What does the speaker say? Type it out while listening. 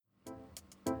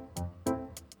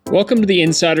Welcome to the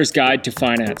Insider's Guide to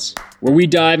Finance, where we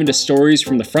dive into stories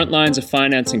from the front lines of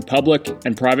financing public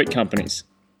and private companies.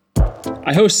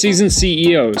 I host seasoned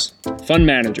CEOs, fund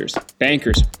managers,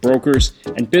 bankers, brokers,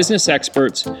 and business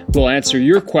experts who will answer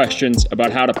your questions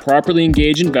about how to properly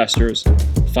engage investors,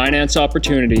 finance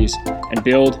opportunities, and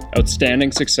build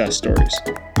outstanding success stories.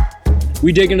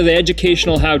 We dig into the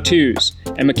educational how-tos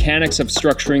and mechanics of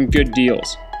structuring good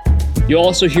deals. You'll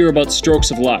also hear about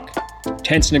strokes of luck,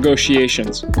 tense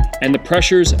negotiations, and the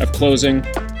pressures of closing,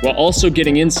 while also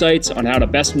getting insights on how to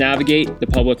best navigate the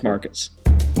public markets.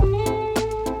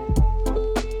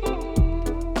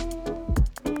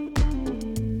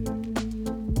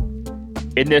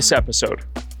 In this episode,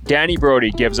 Danny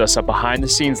Brody gives us a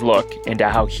behind-the-scenes look into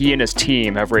how he and his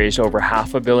team have raised over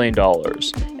 $500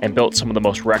 million and built some of the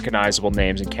most recognizable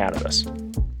names in cannabis.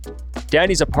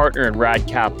 Danny's a partner in Rad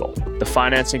Capital, the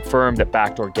financing firm that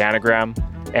backed Organigram,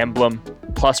 Emblem,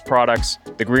 Plus Products,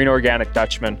 the Green Organic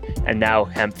Dutchman, and now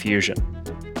Hemp Fusion.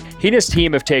 He and his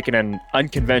team have taken an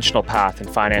unconventional path in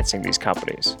financing these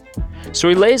companies. So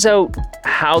he lays out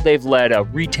how they've led a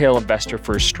retail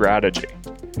investor-first strategy.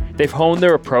 They've honed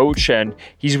their approach, and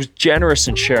he's generous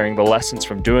in sharing the lessons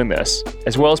from doing this,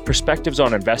 as well as perspectives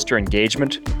on investor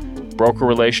engagement, broker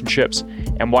relationships,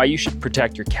 and why you should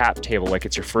protect your cap table like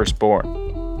it's your firstborn.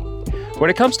 When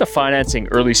it comes to financing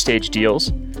early-stage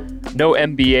deals, no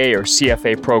MBA or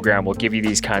CFA program will give you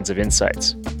these kinds of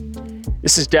insights.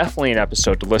 This is definitely an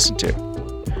episode to listen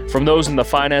to. From those in the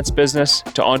finance business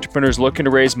to entrepreneurs looking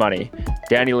to raise money,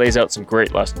 Danny lays out some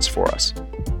great lessons for us.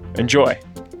 Enjoy.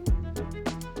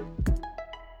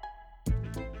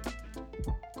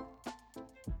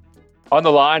 On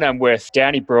the line, I'm with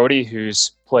Danny Brody,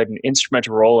 who's played an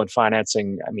instrumental role in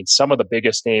financing, some of the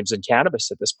biggest names in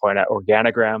cannabis at this point, at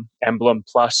Organigram, Emblem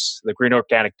Plus, the Green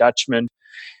Organic Dutchman,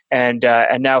 and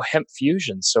now Hemp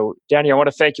Fusion. So, Danny, I want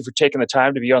to thank you for taking the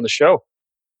time to be on the show.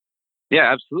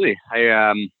 Yeah, absolutely.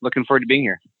 I'm looking forward to being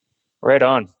here. Right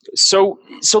on. So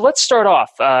let's start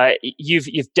off.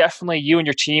 You've definitely, you and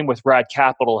your team with Rad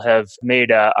Capital have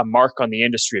made a mark on the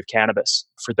industry of cannabis.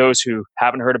 For those who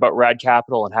haven't heard about Rad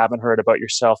Capital and haven't heard about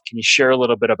yourself, can you share a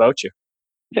little bit about you?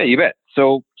 Yeah, you bet.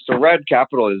 So Rad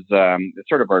Capital is it's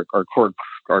sort of our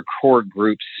core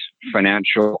group's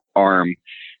financial arm,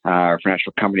 our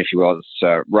financial company, if you will.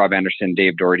 It's Rob Anderson,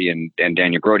 Dave Doherty, and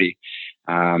Daniel Brody.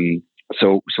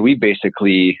 So we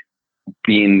basically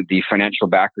being the financial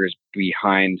backers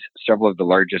behind several of the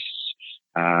largest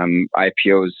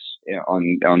IPOs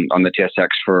on the TSX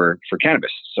for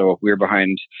cannabis. So we were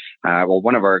behind,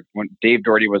 Dave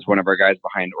Doherty was one of our guys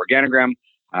behind Organigram.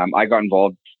 I got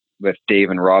involved with Dave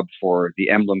and Rob for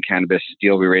the Emblem Cannabis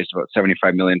deal. We raised about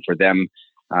 $75 million for them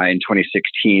in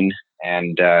 2016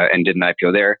 and did an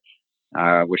IPO there.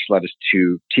 Which led us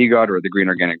to TGOD, or the Green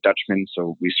Organic Dutchman.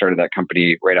 So we started that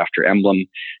company right after Emblem,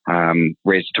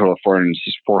 raised a total of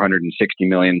 $460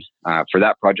 million for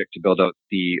that project to build out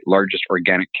the largest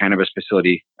organic cannabis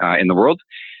facility in the world.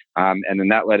 And then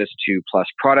that led us to Plus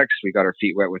Products. We got our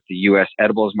feet wet with the U.S.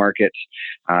 edibles market.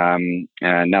 And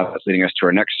now that's leading us to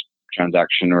our next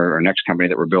transaction, or our next company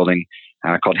that we're building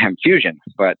called Hemp Fusion.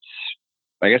 But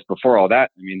I guess before all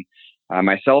that,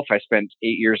 myself, I spent 8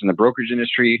 years in the brokerage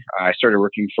industry. I started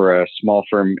working for a small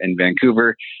firm in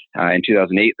Vancouver in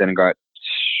 2008, then got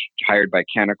hired by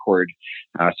Canaccord.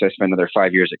 So I spent another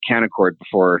 5 years at Canaccord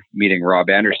before meeting Rob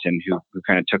Anderson, who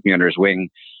kind of took me under his wing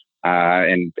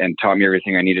and taught me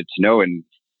everything I needed to know, and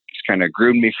just kind of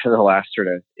groomed me for the last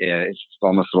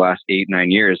almost the last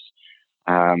 8-9 years.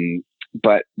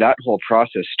 But that whole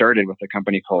process started with a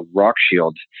company called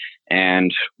Rockshield,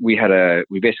 and we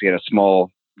basically had a small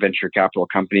venture capital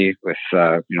company with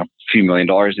a few $1 million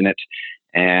in it,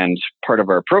 and part of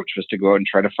our approach was to go out and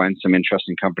try to find some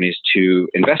interesting companies to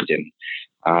invest in,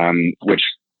 which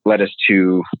led us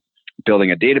to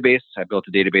building a database. I built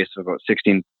a database of about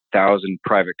 16,000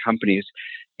 private companies,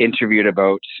 interviewed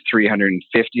about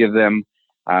 350 of them.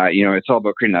 It's all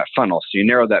about creating that funnel. So you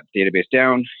narrow that database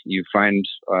down, you find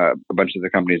a bunch of the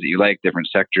companies that you like, different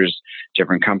sectors,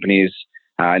 different companies.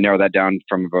 Narrow that down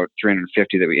from about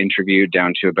 350 that we interviewed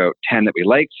down to about 10 that we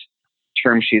liked.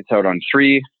 Term sheets out on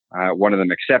 3, one of them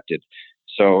accepted.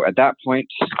 So at that point,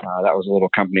 that was a little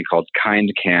company called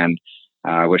KindCan,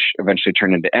 which eventually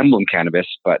turned into Emblem Cannabis.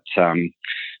 But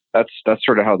that's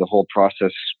sort of how the whole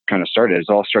process kind of started. It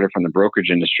all started from the brokerage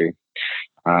industry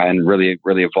and really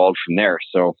evolved from there.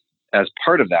 So as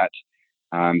part of that,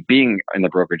 being in the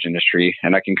brokerage industry,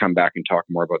 and I can come back and talk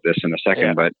more about this in a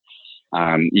second, but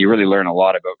you really learn a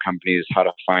lot about companies, how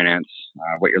to finance,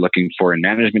 what you're looking for in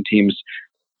management teams,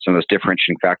 some of those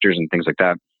differentiating factors and things like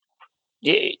that.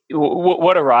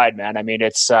 What a ride, man.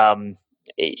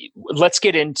 let's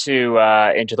get into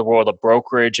the world of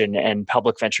brokerage and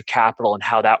public venture capital and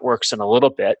how that works in a little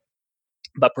bit.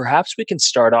 But perhaps we can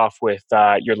start off with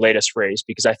your latest raise,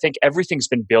 because I think everything's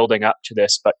been building up to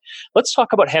this. But let's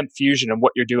talk about Hemp Fusion and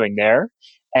what you're doing there.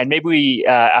 And maybe we,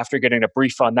 after getting a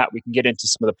brief on that, we can get into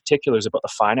some of the particulars about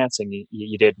the financing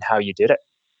you did and how you did it.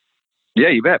 Yeah,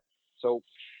 you bet. So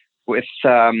with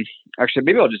actually,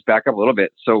 maybe I'll just back up a little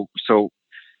bit. So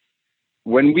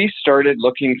when we started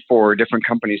looking for different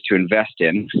companies to invest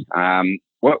in,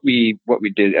 what we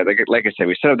did, like I said,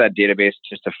 we set up that database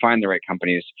just to find the right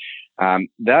companies.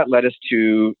 That led us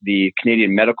to the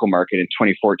Canadian medical market in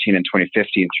 2014 and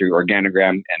 2015 through Organigram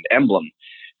and Emblem.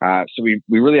 So we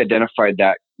really identified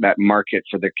that market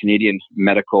for the Canadian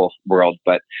medical world,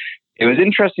 but it was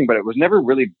interesting, but it was never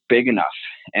really big enough.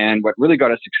 And what really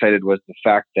got us excited was the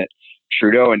fact that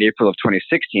Trudeau in April of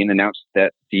 2016 announced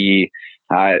that he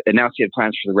had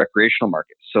plans for the recreational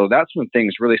market. So that's when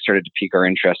things really started to pique our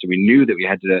interest. And we knew that we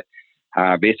had to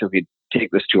basically take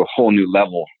this to a whole new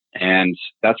level. And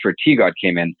that's where TGOD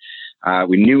came in.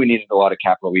 We knew we needed a lot of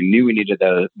capital. We knew we needed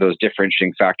those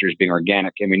differentiating factors being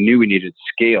organic. And we knew we needed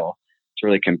scale to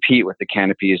really compete with the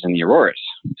Canopies and the Auroras.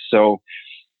 So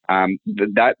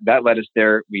that led us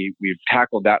there. We've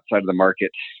tackled that side of the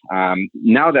market.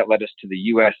 Now that led us to the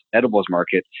U.S. edibles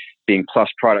market, being Plus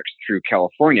Products through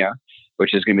California,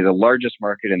 which is going to be the largest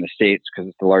market in the States because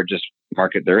it's the largest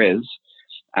market there is.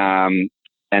 And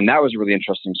that was a really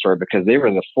interesting story because they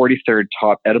were the 43rd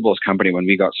top edibles company when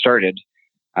we got started.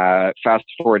 Fast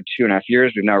forward 2.5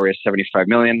 years, we've now raised $75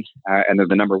 million, and they're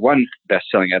the number one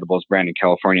best-selling edibles brand in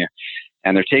California.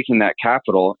 And they're taking that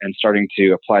capital and starting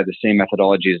to apply the same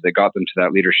methodologies that got them to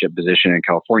that leadership position in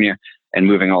California and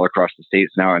moving all across the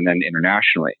States now and then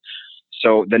internationally.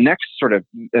 So the next and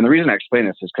the reason I explain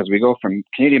this is because we go from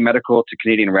Canadian medical to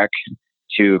Canadian rec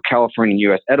to California and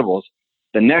U.S. edibles.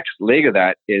 The next leg of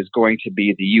that is going to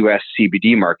be the U.S.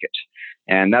 CBD market.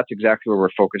 And that's exactly where we're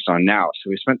focused on now. So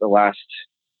we spent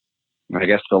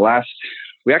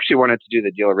we actually wanted to do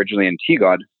the deal originally in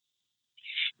TGOD,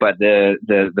 but the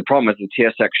problem is the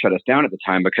TSX shut us down at the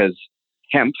time because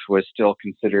hemp was still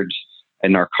considered a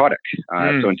narcotic.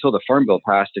 So until the Farm Bill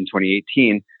passed in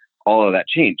 2018, all of that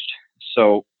changed.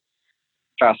 So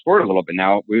fast forward a little bit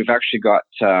now, we've actually got,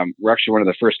 we're actually one of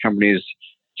the first companies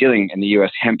dealing in the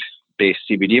U.S. hemp-based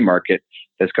CBD market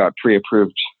that's got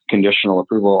pre-approved conditional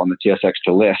approval on the TSX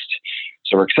to list.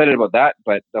 So we're excited about that,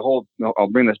 but I'll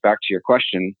bring this back to your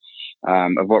question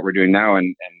of what we're doing now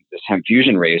and this Hemp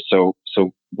Fusion raise. So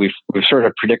we've sort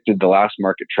of predicted the last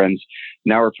market trends.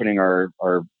 Now we're putting our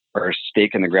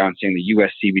stake in the ground, saying the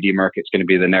U.S. CBD market is going to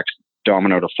be the next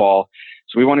domino to fall.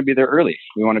 So we want to be there early.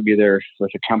 We want to be there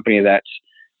with a company that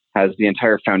has the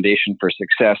entire foundation for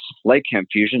success, like Hemp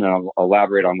Fusion. And I'll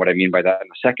elaborate on what I mean by that in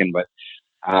a second. But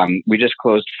we just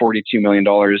closed $42 million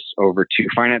over 2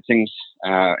 financings,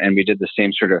 and we did the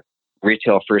same sort of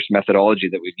retail first methodology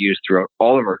that we've used throughout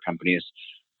all of our companies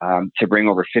to bring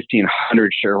over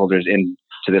 1,500 shareholders into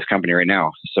this company right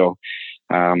now. So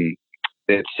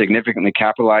it's significantly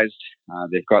capitalized.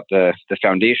 They've got the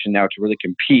foundation now to really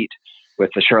compete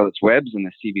with the Charlotte's Webs and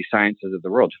the CV Sciences of the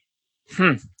world.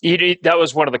 That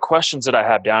was one of the questions that I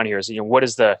have down here is, what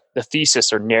is the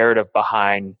thesis or narrative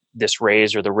behind this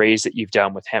raise or the raise that you've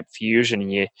done with Hemp Fusion?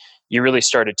 And you really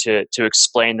started to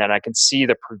explain that. I can see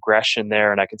the progression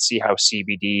there, and I can see how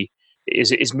CBD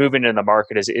is moving in the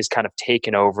market, is kind of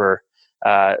taken over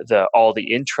all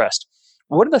the interest.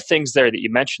 One of the things there that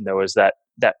you mentioned, though, is that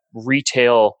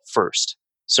retail first.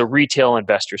 So retail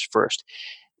investors first.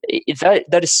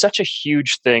 That is such a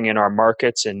huge thing in our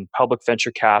markets and public venture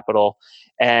capital,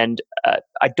 and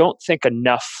I don't think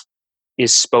enough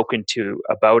is spoken to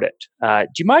about it. Do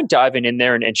you mind diving in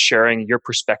there and sharing your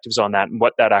perspectives on that and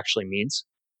what that actually means?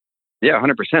 Yeah,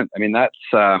 100%. I mean,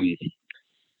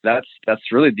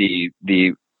 that's really the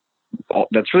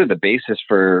basis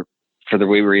for the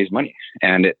way we raise money,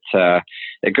 and it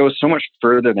goes so much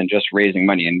further than just raising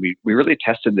money. And we really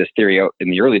tested this theory out in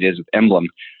the early days with Emblem.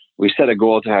 We set a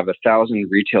goal to have 1,000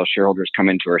 retail shareholders come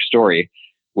into our story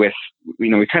with, we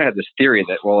kind of had this theory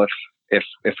that, well, if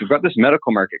we've got this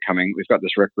medical market coming, we've got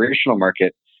this recreational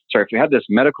market. Sorry, if we had this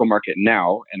medical market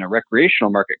now and a recreational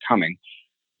market coming,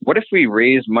 what if we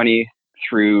raise money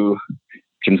through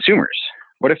consumers?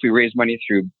 What if we raise money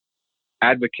through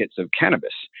advocates of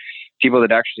cannabis, people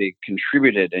that actually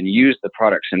contributed and used the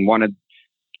products and wanted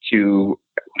to,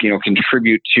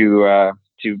 contribute to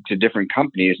different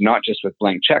companies, not just with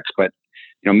blank checks, but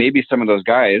maybe some of those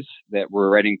guys that were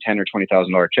writing $10,000 or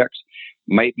 $20,000 checks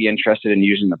might be interested in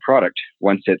using the product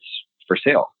once it's for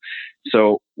sale.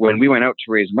 So when we went out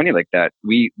to raise money like that,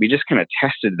 we just kind of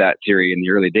tested that theory in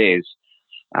the early days,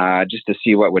 just to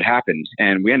see what would happen.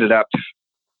 And we ended up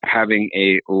having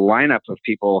a lineup of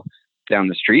people down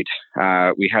the street.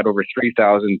 We had over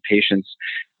 3,000 patients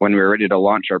when we were ready to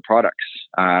launch our products,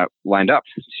 lined up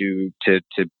to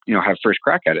have first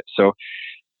crack at it. So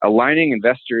aligning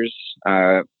investors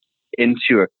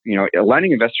into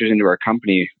our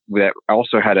company that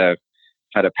also had a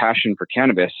passion for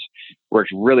cannabis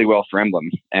worked really well for Emblem.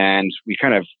 And we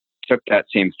kind of took that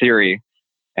same theory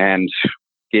and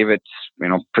gave it,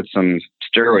 put some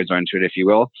steroids onto it, if you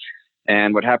will.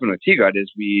 And what happened with TGOD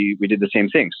is we did the same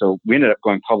thing. So we ended up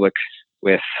going public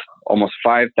with almost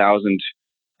 5,000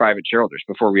 private shareholders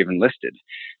before we even listed.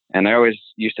 And I always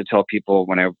used to tell people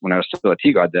when I was still at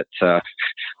TGOD that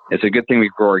it's a good thing we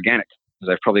grow organic,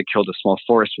 because I've probably killed a small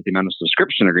forest with the amount of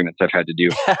subscription agreements I've had to do.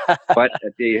 But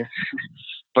at the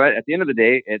end of the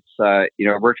day, it's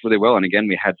it worked really well. And again,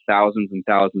 we had thousands and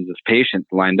thousands of patients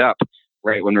lined up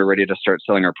right when we're ready to start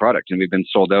selling our product, and we've been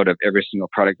sold out of every single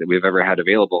product that we've ever had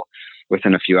available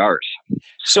within a few hours.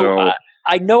 So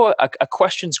I know a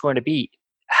question's going to be,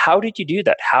 how did you do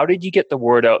that? How did you get the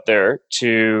word out there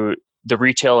to the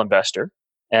retail investor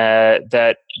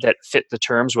that fit the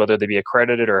terms, whether they be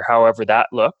accredited or however that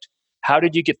looked? How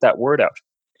did you get that word out?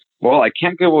 Well, I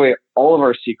can't give away all of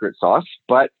our secret sauce,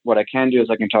 but what I can do is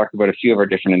I can talk about a few of our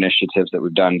different initiatives that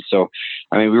we've done. So,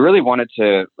 we really wanted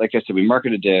to, like I said, we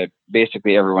marketed to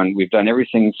basically everyone. We've done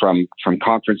everything from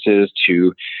conferences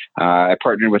to, I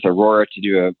partnered with Aurora to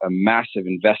do a massive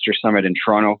investor summit in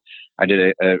Toronto. I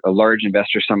did a large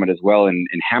investor summit as well in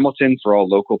Hamilton for all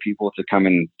local people to come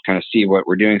and kind of see what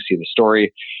we're doing, see the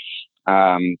story.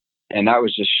 And that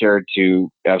was just shared to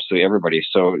absolutely everybody.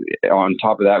 So on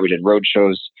top of that, we did road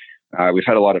shows. We've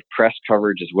had a lot of press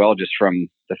coverage as well, just from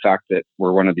the fact that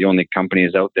we're one of the only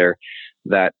companies out there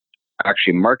that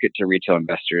actually market to retail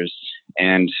investors.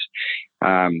 And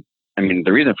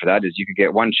the reason for that is you could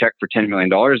get one check for $10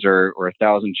 million or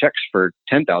 1,000 checks for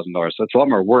 $10,000. So it's a lot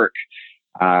more work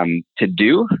to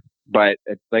do. But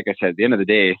like I said, at the end of the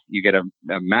day, you get a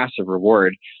massive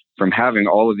reward from having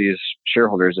all of these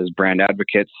shareholders as brand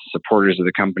advocates, supporters of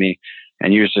the company,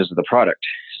 and users of the product.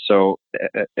 So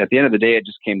at the end of the day, it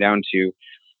just came down to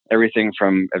everything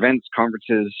from events,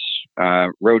 conferences,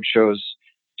 road shows,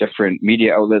 different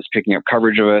media outlets picking up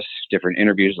coverage of us, different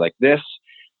interviews like this,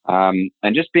 and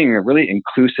just being a really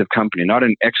inclusive company, not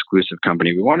an exclusive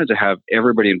company. We wanted to have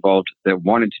everybody involved that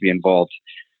wanted to be involved.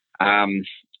 And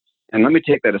let me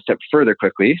take that a step further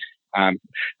quickly. I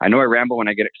know I ramble when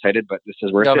I get excited, but this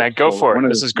is worth it. No, man, go for it.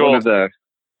 This is gold.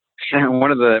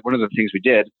 One of the things we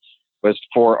did was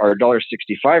for our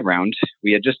 $1.65 round.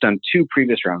 We had just done two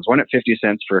previous rounds, one at 50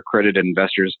 cents for accredited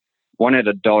investors, one at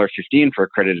 $1.15 for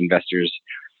accredited investors.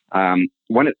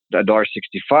 One at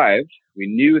 $1.65, we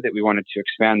knew that we wanted to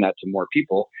expand that to more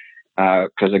people,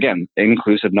 because again,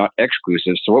 inclusive, not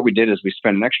exclusive. So what we did is we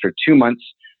spent an extra 2 months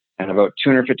and about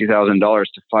 $250,000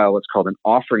 to file what's called an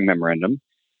offering memorandum.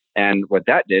 And what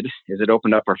that did is it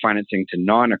opened up our financing to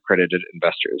non-accredited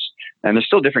investors. And there's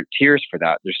still different tiers for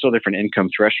that. There's still different income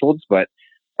thresholds, but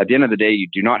at the end of the day, you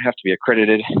do not have to be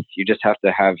accredited. You just have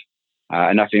to have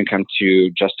enough income to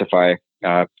justify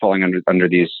falling under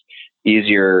these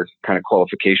easier kind of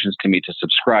qualifications to meet to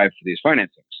subscribe for these financings.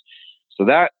 So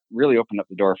that really opened up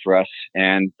the door for us,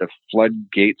 and the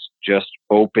floodgates just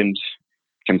opened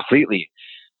completely.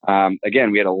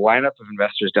 Again, we had a lineup of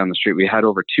investors down the street. We had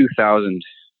over 2,000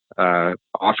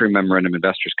 offering memorandum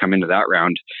investors come into that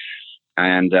round.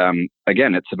 And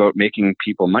again, it's about making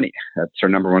people money. That's our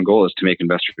number one goal, is to make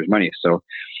investors money. So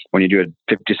when you do a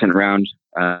 50 cent round,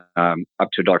 up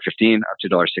to $1.15, up to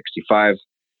 $1.65,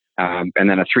 and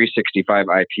then a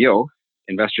 $3.65 IPO,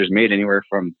 investors made anywhere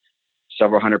from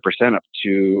several 100% up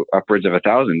to upwards of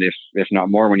 1,000, if not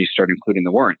more, when you start including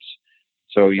the warrants.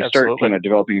 So you start kind of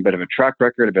developing a bit of a track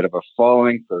record, a bit of a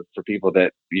following for people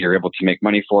that you're able to make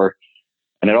money for.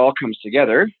 And it all comes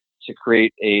together to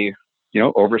create a,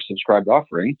 oversubscribed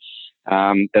offering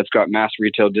that's got mass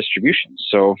retail distribution.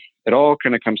 So it all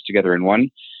kind of comes together in one.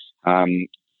 And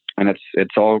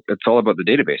it's all about the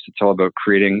database. It's all about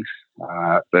creating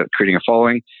a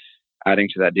following, adding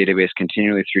to that database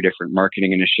continually through different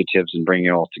marketing initiatives, and bringing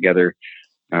it all together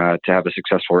to have a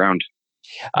successful round.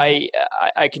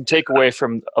 I can take away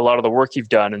from a lot of the work you've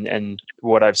done and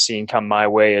what I've seen come my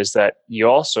way is that you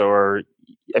also are,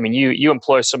 you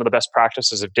employ some of the best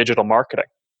practices of digital marketing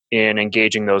in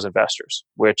engaging those investors,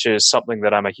 which is something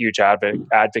that I'm a huge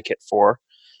advocate for,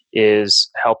 is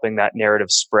helping that narrative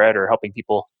spread, or helping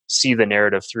people see the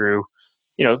narrative through,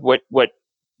 what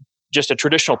just a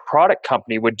traditional product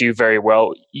company would do very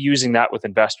well using that with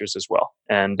investors as well.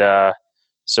 And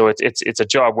so it's a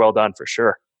job well done for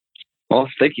sure. Well,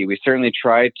 thank you. We certainly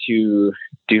try to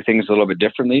do things a little bit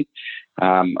differently.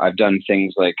 I've done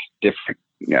things like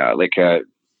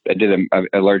I did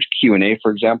a large Q&A,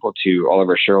 for example, to all of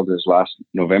our shareholders last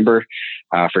November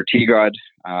for TGOD.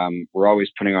 We're always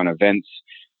putting on events.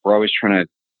 We're always trying to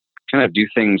kind of do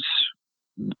things.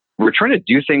 We're trying to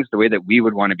do things the way that we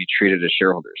would want to be treated as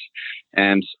shareholders.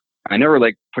 And I never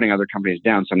like putting other companies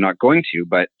down, so I'm not going to.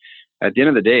 But at the end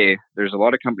of the day, there's a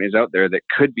lot of companies out there that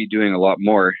could be doing a lot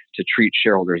more to treat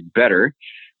shareholders better.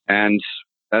 And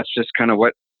that's just kind of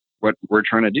what we're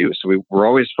trying to do. So we're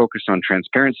always focused on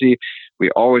transparency. We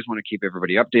always want to keep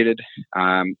everybody updated.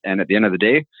 And at the end of the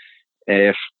day,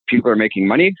 if people are making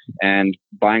money and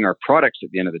buying our products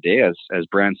at the end of the day as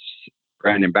brand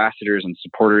ambassadors and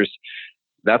supporters,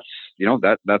 that's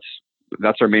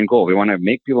our main goal. We want to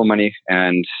make people money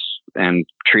and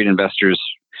treat investors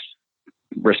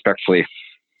respectfully.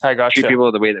 I gotcha. Treat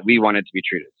people the way that we want it to be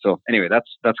treated. So anyway,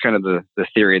 that's kind of the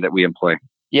theory that we employ.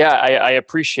 Yeah, I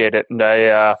appreciate it, and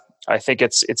I think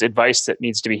it's advice that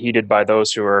needs to be heeded by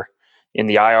those who are in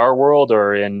the IR world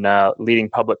or in leading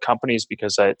public companies,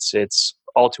 because it's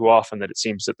all too often that it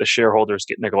seems that the shareholders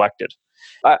get neglected.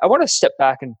 I want to step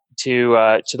back into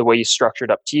the way you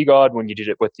structured up TGOD when you did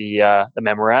it with the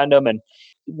memorandum. And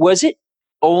was it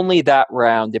only that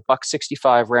round, the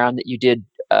 $1.65 round, that you did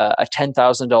a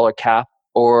 $10,000 cap,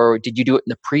 or did you do it in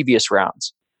the previous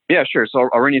rounds? Yeah, sure. So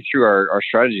I'll run you through our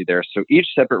strategy there. So each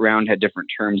separate round had different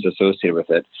terms associated with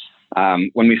it.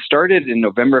 When we started in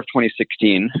November of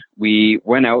 2016, we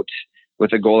went out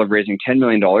with a goal of raising $10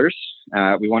 million.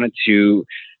 We wanted to,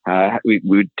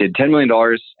 we did $10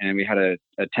 million, and we had a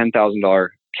 $10,000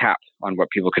 cap on what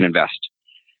people could invest.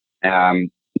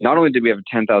 Not only did we have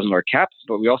a $10,000 cap,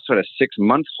 but we also had a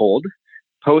 6-month hold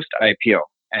post IPO.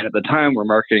 And at the time, we're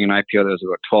marketing an IPO that was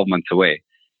about 12 months away.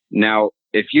 Now,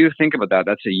 if you think about that,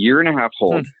 that's a 1.5-year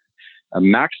hold, a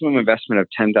maximum investment of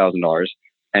 $10,000,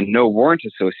 and no warrant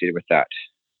associated with that.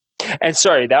 And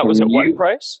sorry, that was at what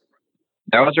price?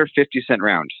 That was our 50-cent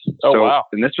round. Oh, wow.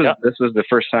 And this was the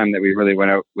first time that we really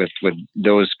went out with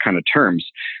those kind of terms,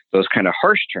 those kind of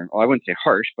harsh terms. Well, I wouldn't say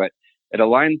harsh, but it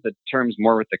aligns the terms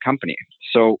more with the company.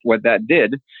 So what that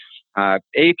did,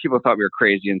 people thought we were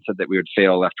crazy and said that we would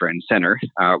fail left, right, and center.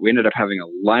 We ended up having a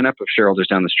lineup of shareholders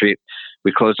down the street.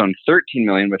 We closed on $13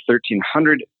 million with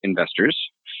 1,300 investors,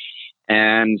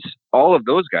 and all of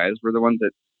those guys were the ones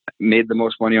that made the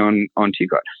most money on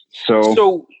TGOD.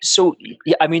 So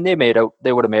yeah, I mean, they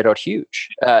would have made out huge.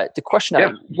 The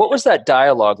question, what was that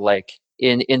dialogue like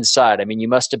inside? I mean, you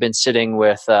must have been sitting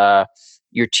with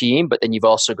your team, but then you've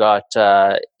also got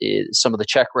some of the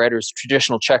check writers,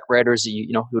 traditional check writers,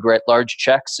 who'd write large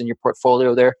checks in your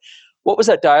portfolio there. What was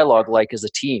that dialogue like as a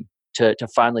team to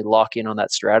finally lock in on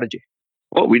that strategy?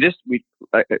 Well, we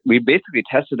basically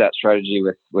tested that strategy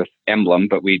with Emblem,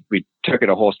 but we took it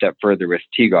a whole step further with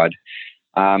TGOD.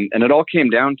 And it all came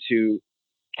down to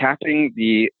capping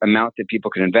the amount that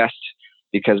people could invest,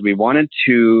 because we wanted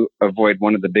to avoid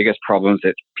one of the biggest problems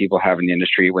that people have in the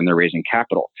industry when they're raising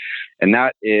capital. And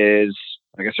that is,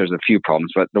 I guess there's a few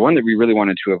problems, but the one that we really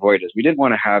wanted to avoid is we didn't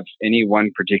want to have any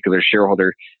one particular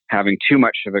shareholder having too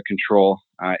much of a control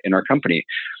in our company.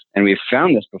 And we've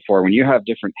found this before. When you have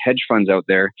different hedge funds out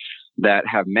there that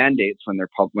have mandates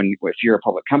if you're a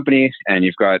public company and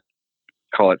you've got,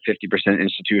 call it 50%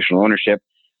 institutional ownership,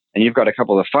 and you've got a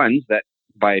couple of funds that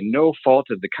by no fault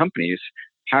of the companies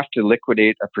have to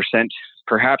liquidate a percent,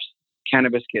 perhaps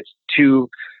cannabis gets too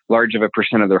large of a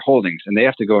percent of their holdings, and they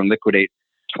have to go and liquidate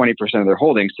 20% of their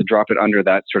holdings to drop it under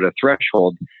that sort of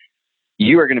threshold,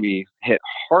 you are going to be hit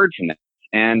hard from that.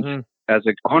 And as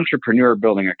an entrepreneur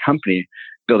building a company,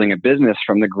 building a business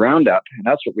from the ground up, and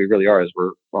that's what we really are, is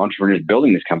we're entrepreneurs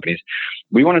building these companies.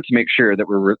 We wanted to make sure that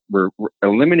we're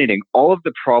eliminating all of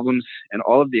the problems and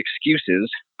all of the excuses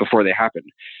before they happen.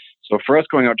 So for us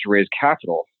going out to raise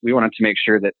capital, we wanted to make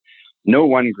sure that no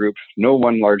one group, no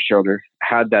one large shareholder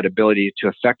had that ability to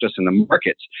affect us in the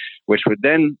markets, which would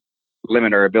then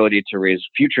limit our ability to raise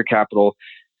future capital.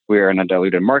 We are in a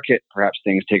diluted market. Perhaps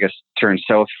things turn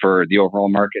south for the overall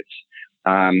markets.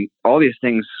 All these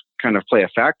things kind of play a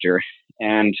factor.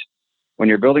 And when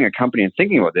you're building a company and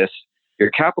thinking about this, your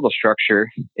capital structure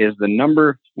is the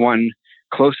number one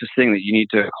closest thing that you need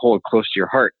to hold close to your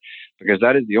heart, because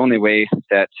that is the only way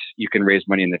that you can raise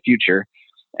money in the future.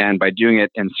 And by doing it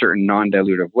in certain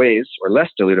non-dilutive ways or less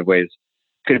dilutive ways,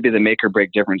 could be the make or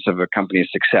break difference of a company's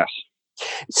success.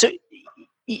 So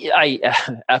I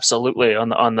absolutely on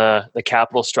the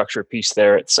capital structure piece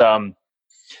there. It's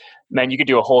Man, you could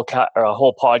do or a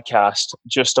whole podcast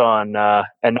just on,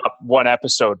 and not one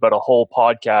episode, but a whole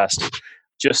podcast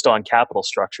just on capital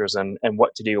structures and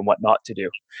what to do and what not to do.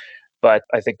 But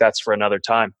I think that's for another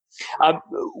time.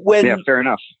 Yeah, fair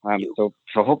enough. So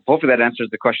hopefully that answers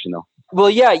the question, though. Well,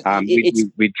 yeah,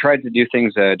 we tried to do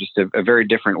things just a very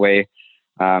different way.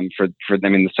 That's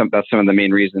some of the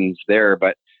main reasons there.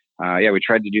 But we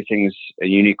tried to do things a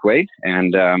unique way,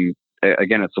 and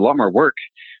again, it's a lot more work.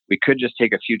 We could just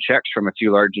take a few checks from a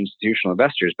few large institutional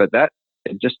investors, but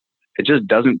it just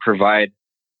doesn't provide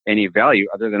any value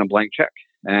other than a blank check.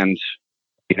 And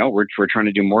we're trying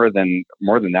to do more than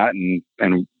that,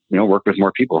 and work with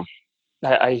more people.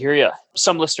 I hear you.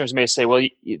 Some listeners may say, "Well,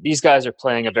 these guys are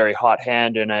playing a very hot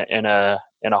hand in a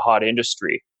hot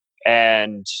industry,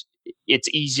 and it's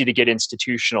easy to get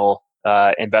institutional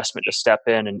investment to step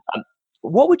in." And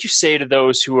what would you say to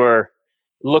those who are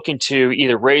looking to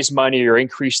either raise money or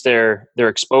increase their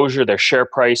exposure, their share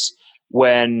price,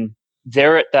 when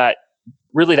they're at that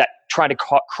trying to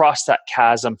cross that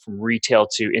chasm from retail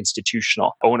to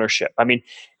institutional ownership? I mean,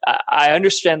 I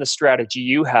understand the strategy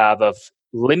you have of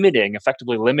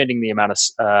effectively limiting the amount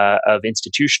of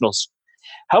institutionals.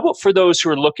 How about for those who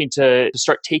are looking to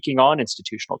start taking on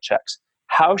institutional checks?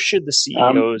 How should the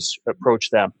CEOs approach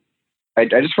them? I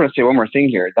just want to say one more thing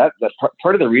here. That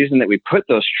part of the reason that we put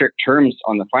those strict terms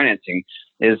on the financing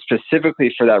is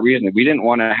specifically for that reason. We didn't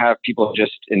want to have people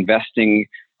just investing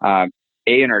A,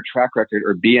 in our track record,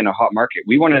 or B, in a hot market.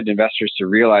 We wanted investors to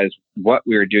realize what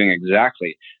we were doing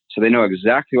exactly, so they know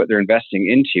exactly what they're investing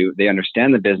into. They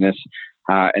understand the business,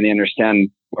 and they understand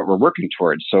what we're working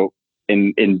towards. So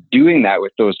in doing that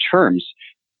with those terms,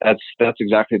 that's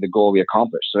exactly the goal we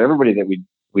accomplished. So everybody that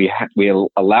we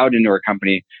allowed into our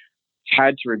company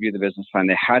had to review the business plan.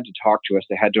 They had to talk to us.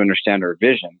 They had to understand our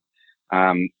vision.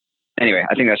 Anyway,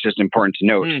 I think that's just important to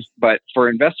note. But for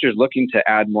investors looking to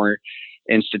add more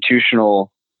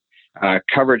institutional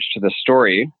coverage to the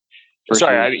story,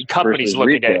 companies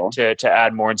looking to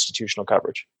add more institutional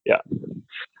coverage. Yeah.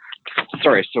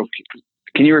 Sorry. So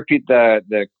can you repeat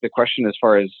the question as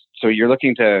far as, so you're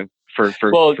looking to,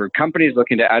 for companies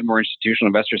looking to add more institutional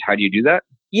investors, how do you do that?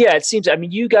 Yeah, it seems,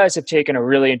 you guys have taken a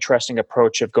really interesting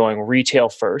approach of going retail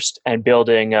first and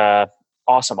building an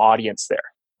awesome audience there.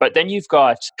 But then you've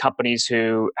got companies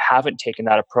who haven't taken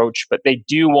that approach, but they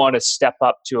do want to step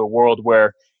up to a world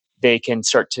where they can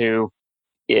start to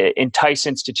entice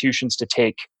institutions to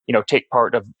take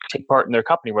part in their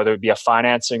company, whether it be a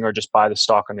financing or just buy the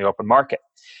stock on the open market.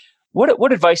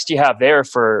 What advice do you have there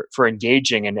for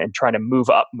engaging and trying to move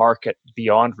up market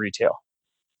beyond retail?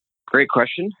 Great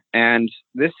question. And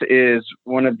this is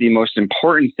one of the most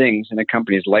important things in a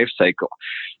company's life cycle.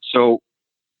 So,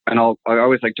 and I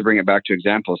always like to bring it back to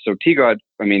examples. So TGOD,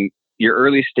 your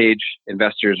early stage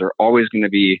investors are always going to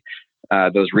be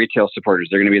those retail supporters.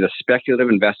 They're going to be the speculative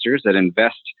investors that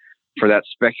invest for that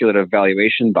speculative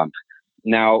valuation bump.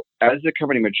 Now, as the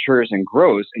company matures and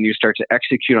grows and you start to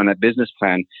execute on that business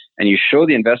plan and you show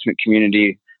the investment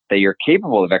community that you're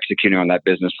capable of executing on that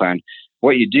business plan,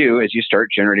 what you do is you start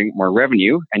generating more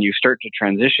revenue and you start to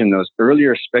transition those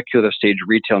earlier speculative stage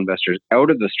retail investors out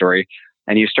of the story,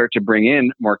 and you start to bring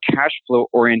in more cash flow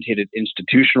oriented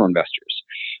institutional investors.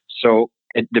 So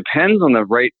it depends on the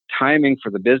right timing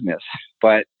for the business,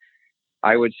 but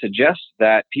I would suggest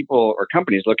that people or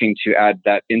companies looking to add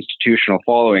that institutional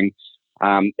following,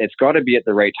 it's got to be at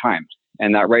the right time.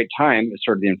 And that right time is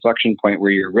sort of the inflection point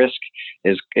where your risk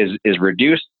is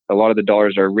reduced. A lot of the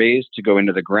dollars are raised to go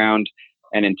into the ground.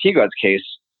 And in TGOD's case,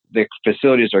 the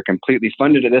facilities are completely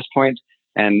funded at this point.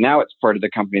 And now it's part of the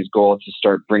company's goal to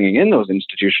start bringing in those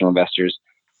institutional investors.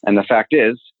 And the fact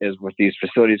is with these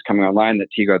facilities coming online that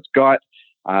TGOD's got,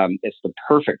 it's the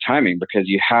perfect timing because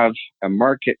you have a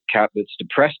market cap that's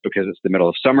depressed because it's the middle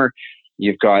of summer.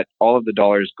 You've got all of the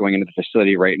dollars going into the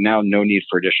facility right now, no need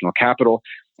for additional capital.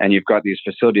 And you've got these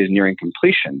facilities nearing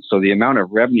completion. So the amount of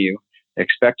revenue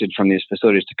expected from these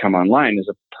facilities to come online is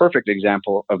a perfect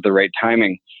example of the right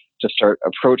timing to start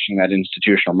approaching that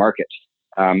institutional market.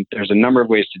 There's a number of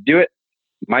ways to do it.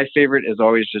 My favorite is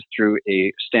always just through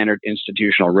a standard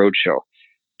institutional roadshow,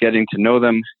 getting to know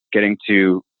them, getting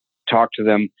to talk to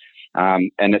them.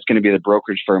 And it's going to be the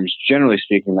brokerage firms, generally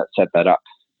speaking, that set that up.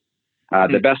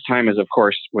 The best time is, of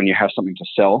course, when you have something to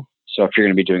sell. So if you're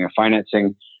going to be doing a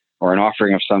financing or an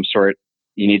offering of some sort,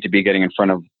 you need to be getting in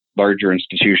front of larger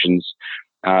institutions,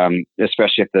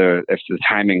 especially if the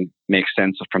timing makes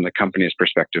sense from the company's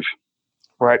perspective.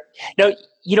 Right. Now,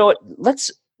 you know what?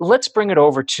 Let's bring it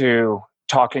over to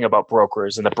talking about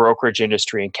brokers and the brokerage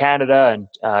industry in Canada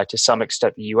and to some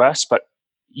extent the US. But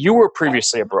you were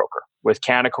previously a broker with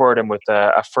Canaccord and with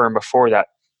a firm before that.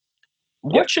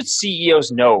 Yeah, What should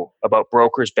CEOs know about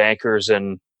brokers, bankers,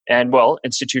 and well,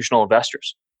 institutional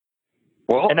investors?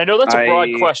 well, And I know that's a broad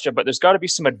I question, but there's got to be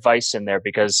some advice in there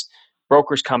because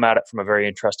brokers come at it from a very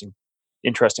interesting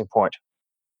point.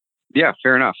 yeah,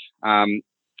 fair enough.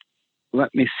 Let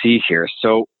me see here.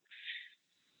 So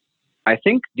I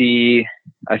think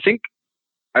I think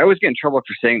I always get in trouble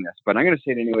for saying this, but I'm going to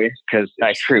say it anyway because it's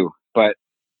Nice. true. But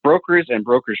brokers and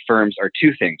brokerage firms are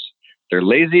two things. They're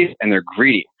lazy and they're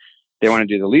greedy. They want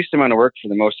to do the least amount of work for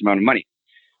the most amount of money.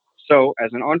 So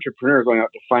as an entrepreneur going out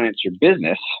to finance your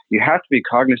business, you have to be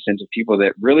cognizant of people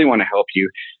that really want to help you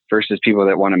versus people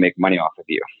that want to make money off of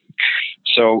you.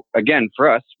 So again, for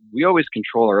us, we always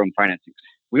control our own financing.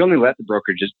 We only let the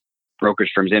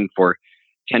brokerage firms in for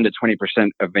 10 to 20%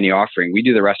 of any offering. We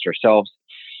do the rest ourselves.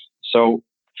 So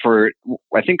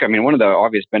I mean, one of the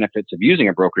obvious benefits of using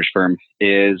a brokerage firm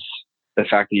is the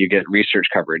fact that you get research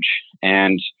coverage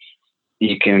and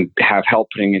you can have help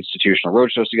putting institutional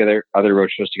roadshows together, other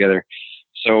roadshows together.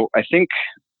 So I think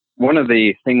one of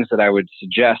the things that I would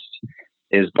suggest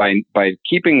is by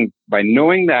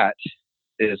knowing that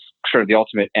is sort of the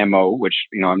ultimate MO, which,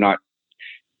 I'm not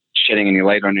shedding any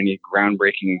light on any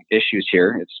groundbreaking issues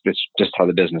here. It's just how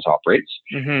the business operates.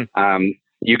 Mm-hmm.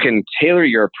 You can tailor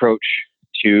your approach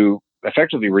to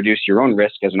effectively reduce your own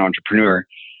risk as an entrepreneur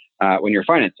when you're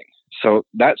financing. So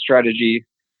that strategy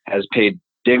has paid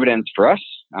dividends for us.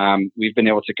 We've been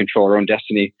able to control our own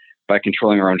destiny by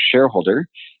controlling our own shareholder.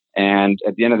 And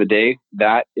at the end of the day,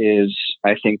 that is,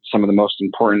 I think, some of the most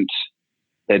important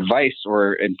advice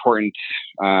or important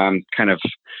kind of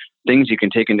things you can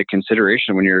take into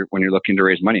consideration when you're looking to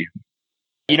raise money.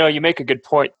 You make a good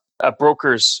point. A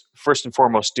broker's first and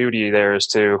foremost duty there is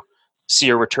to see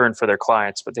a return for their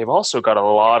clients, but they've also got a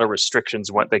lot of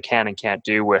restrictions what they can and can't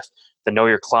do with the know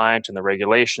your client and the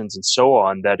regulations and so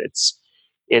on. That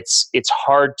it's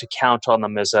hard to count on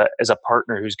them as a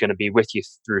partner who's going to be with you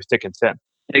through thick and thin.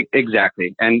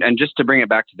 Exactly, and just to bring it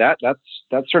back to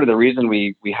that's sort of the reason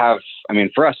we have. I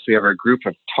mean, for us, we have a group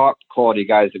of top quality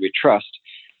guys that we trust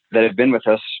that have been with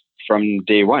us from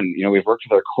day one. We've worked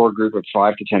with our core group of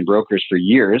 5 to 10 brokers for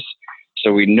years.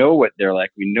 So we know what they're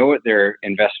like. We know what their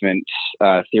investment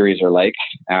theories are like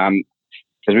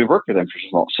because we've worked with them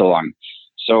for so long.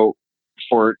 So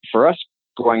for us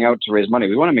going out to raise money,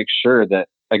 we want to make sure that,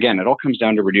 again, it all comes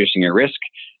down to reducing your risk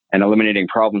and eliminating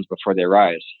problems before they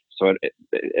arise. So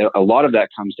a lot of that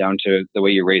comes down to the way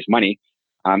you raise money.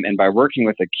 And by working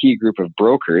with a key group of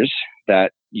brokers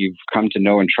that you've come to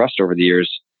know and trust over the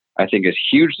years, I think is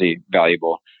hugely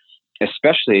valuable,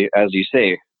 especially, as you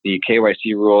say, the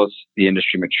KYC rules, the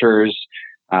industry matures,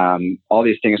 all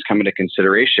these things come into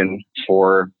consideration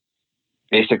for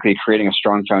basically creating a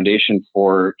strong foundation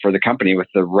for the company with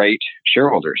the right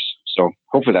shareholders. So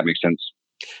hopefully that makes sense.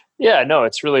 Yeah, no,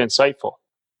 it's really insightful.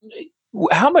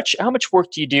 How much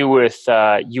work do you do with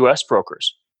U.S.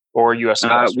 brokers or U.S.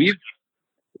 investors?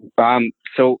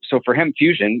 So for Hemp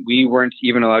Fusion, we weren't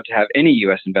even allowed to have any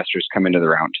U.S. investors come into the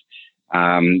round.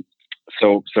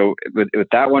 So with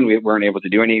that one, we weren't able to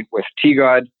do any. With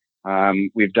TGOD,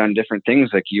 we've done different things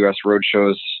like U.S.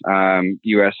 roadshows,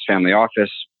 U.S. family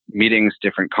office meetings,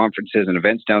 different conferences and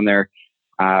events down there.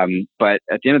 But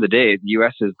at the end of the day, the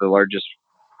U.S. is the largest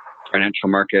financial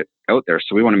market out there.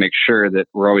 So we want to make sure that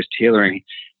we're always tailoring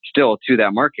still to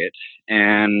that market.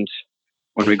 And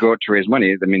when we go out to raise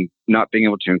money, I mean, not being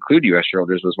able to include U.S.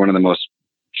 shareholders was one of the most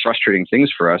frustrating things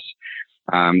for us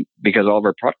because all of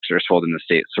our products are sold in the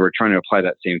States. So we're trying to apply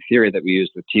that same theory that we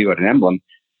used with TGOD and Emblem,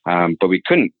 but we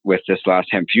couldn't with this last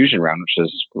Hemp Fusion round, which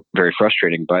is very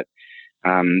frustrating. But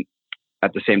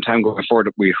at the same time, going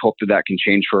forward, we hope that can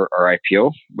change for our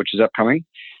IPO, which is upcoming.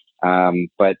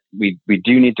 But we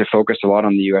do need to focus a lot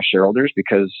on the U.S. shareholders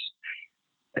because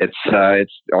it's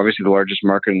obviously the largest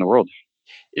market in the world.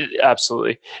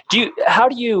 Absolutely. Do you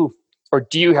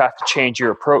have to change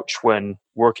your approach when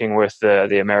working with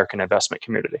the American investment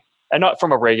community, and not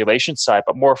from a regulation side,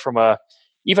 but more from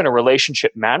even a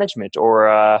relationship management or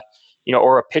a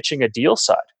pitching a deal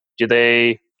side?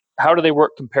 How do they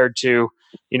work compared to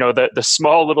the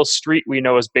small little street we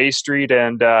know as Bay Street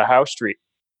and Howe Street?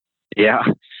 Yeah.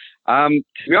 To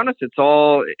be honest, it's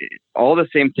all the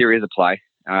same theories apply.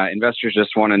 Investors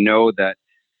just want to know that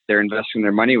they're investing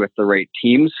their money with the right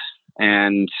teams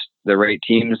and the right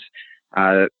teams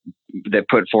that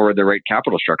put forward the right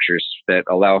capital structures that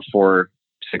allow for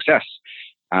success.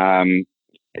 To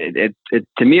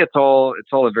me, it's all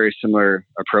a very similar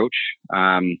approach.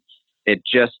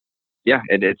 It's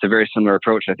a very similar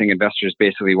approach. I think investors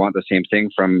basically want the same thing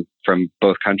from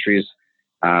both countries.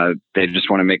 They just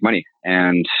want to make money,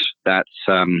 and that's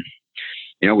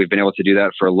we've been able to do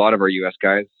that for a lot of our U.S.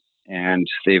 guys, and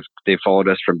they've followed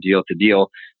us from deal to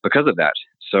deal because of that.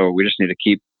 So we just need to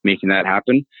keep making that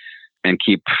happen and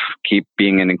keep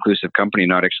being an inclusive company,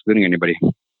 not excluding anybody.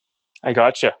 I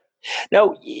gotcha.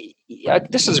 Now,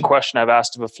 this is a question I've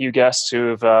asked of a few guests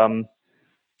who've,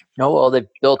 they've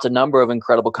built a number of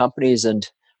incredible companies and,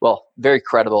 very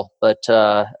credible, but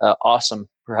awesome,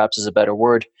 perhaps is a better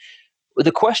word.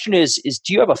 The question is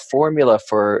do you have a formula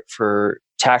for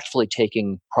tactfully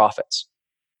taking profits?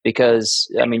 Because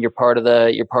I mean, you're part of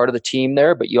the team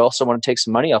there, but you also want to take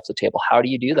some money off the table. How do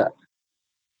you do that?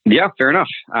 Yeah, fair enough.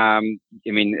 I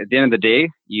mean, at the end of the day,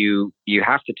 you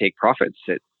have to take profits.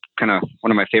 It kind of one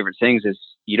of my favorite sayings is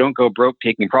you don't go broke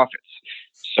taking profits.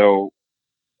 So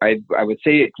I would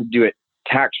say to do it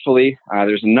tactfully.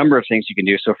 There's a number of things you can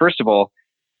do. So first of all,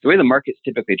 the way the markets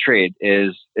typically trade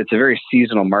is it's a very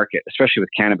seasonal market, especially with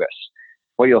cannabis.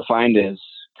 What you'll find is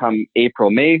come April,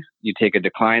 May, you take a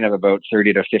decline of about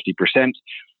 30 to 50%,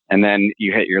 and then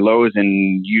you hit your lows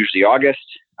in usually August.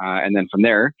 And then from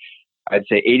there, I'd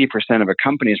say 80% of a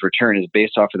company's return is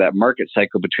based off of that market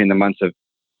cycle between the months of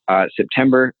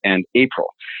September and April.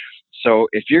 So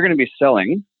if you're going to be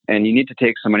selling and you need to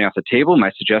take some money off the table,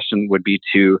 my suggestion would be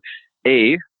to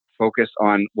focus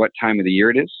on what time of the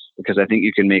year it is, because I think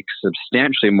you can make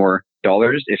substantially more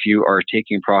dollars if you are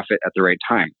taking profit at the right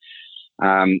time.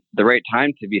 The right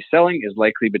time to be selling is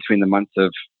likely between the months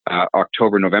of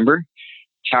October, November.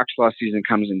 Tax law season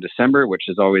comes in December, which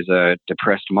is always a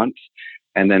depressed month.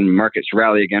 And then markets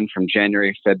rally again from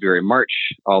January, February, March,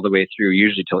 all the way through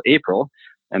usually till April.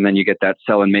 And then you get that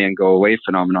sell in May and go away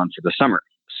phenomenon for the summer.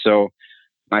 So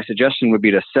my suggestion would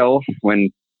be to sell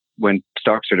when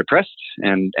stocks are depressed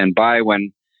and buy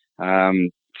when,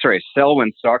 sell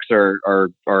when stocks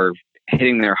are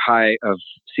hitting their high of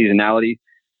seasonality,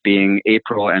 being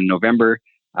April and November,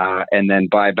 and then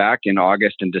buy back in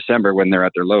August and December when they're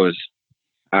at their lows.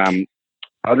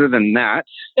 Other than that,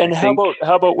 and how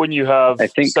about when you have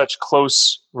such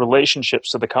close relationships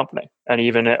to the company, and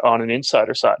even on an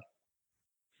insider side?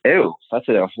 Oh, that's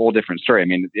a whole different story. I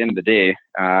mean, at the end of the day,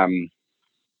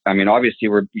 obviously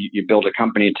you build a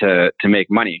company to make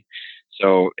money,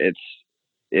 so it's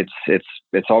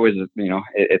always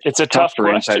it's a tough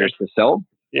for insiders to sell.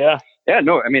 Yeah.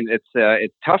 No, I mean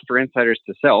it's tough for insiders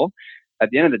to sell. At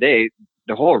the end of the day,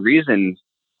 the whole reason,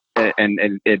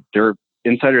 their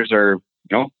insiders are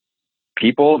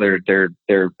people.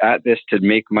 They're at this to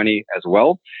make money as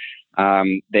well.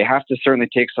 They have to certainly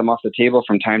take some off the table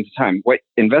from time to time. What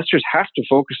investors have to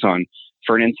focus on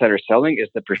for an insider selling is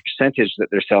the percentage that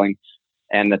they're selling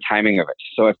and the timing of it.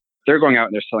 So if they're going out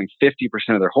and they're selling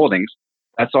 50% of their holdings,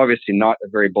 that's obviously not a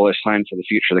very bullish sign for the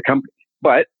future of the company.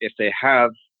 But if they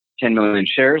have 10 million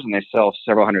shares and they sell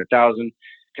several hundred thousand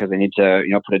because they need to,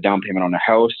 put a down payment on a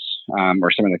house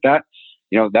or something like that,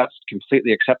 that's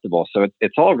completely acceptable. So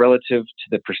it's all relative to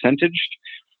the percentage,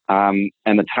 and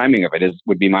the timing of it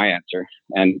would be my answer.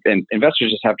 And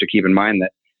investors just have to keep in mind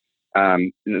that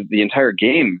the entire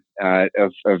game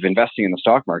of investing in the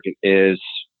stock market is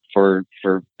for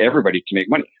everybody to make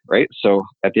money, right? So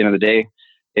at the end of the day,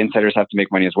 insiders have to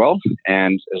make money as well.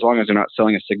 And as long as they're not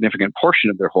selling a significant portion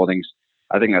of their holdings,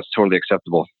 I think that's totally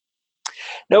acceptable.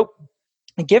 Now,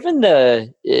 given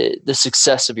the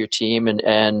success of your team and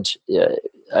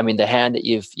the hand that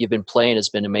you've been playing has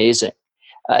been amazing.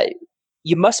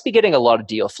 You must be getting a lot of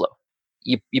deal flow.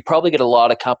 You probably get a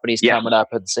lot of companies coming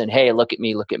up and saying, "Hey, look at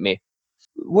me, look at me."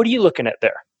 What are you looking at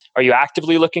there? Are you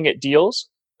actively looking at deals?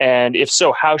 And if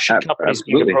so, how should companies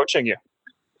be approaching you?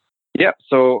 Yeah,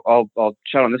 so I'll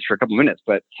chat on this for a couple of minutes,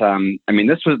 but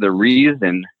this was the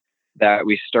reason that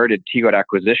we started TGOD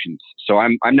Acquisitions. So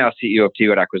I'm now CEO of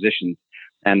TGOD Acquisitions,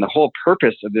 and the whole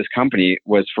purpose of this company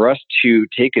was for us to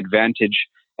take advantage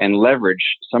and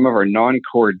leverage some of our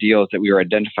non-core deals that we were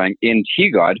identifying in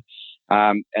TGOD,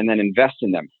 and then invest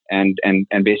in them and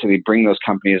basically bring those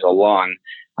companies along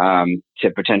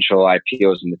to potential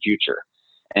IPOs in the future.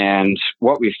 And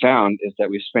what we found is that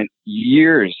we've spent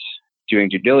years doing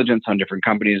due diligence on different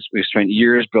companies. We've spent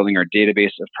years building our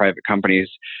database of private companies,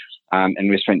 and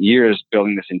we spent years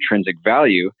building this intrinsic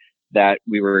value that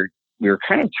we were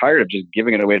kind of tired of just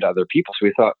giving it away to other people. So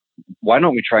we thought, why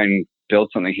don't we try and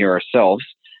build something here ourselves?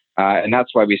 And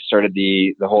that's why we started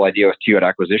the whole idea with TGOD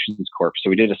Acquisitions Corp. So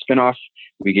we did a spinoff.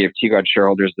 We gave TGOD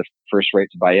shareholders the first right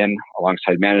to buy in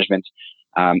alongside management.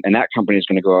 And that company is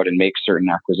going to go out and make certain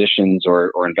acquisitions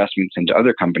or investments into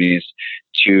other companies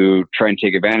to try and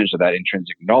take advantage of that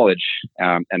intrinsic knowledge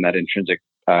and that intrinsic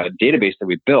database that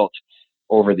we built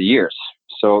over the years.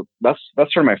 So that's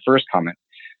sort of my first comment.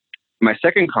 My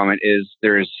second comment is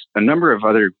there's a number of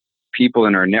other people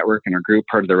in our network and our group,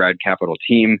 part of the Rad Capital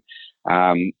team,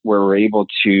 where we're able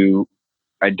to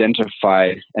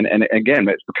identify, and again,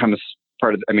 it becomes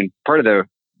part of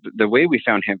the way we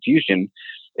found Hemp Fusion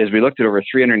is we looked at over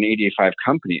 385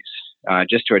 companies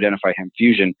just to identify Hemp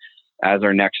Fusion as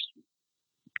the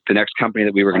next company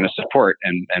that we were going to support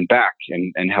and back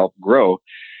and help grow.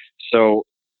 So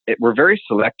we're very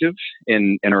selective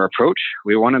in our approach.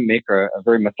 We want to make a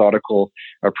very methodical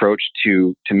approach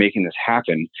to making this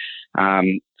happen.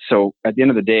 So at the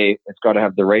end of the day, it's got to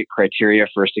have the right criteria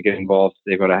for us to get involved.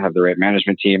 They've got to have the right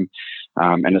management team,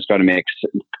 and it's got to make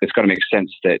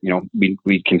sense that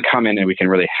we can come in and we can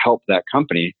really help that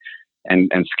company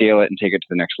and scale it and take it to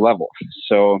the next level.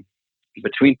 So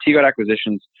between TGOD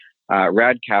Acquisitions,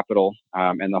 Rad Capital,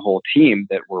 and the whole team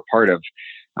that we're part of,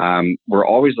 we're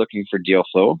always looking for deal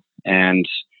flow. And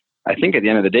I think at the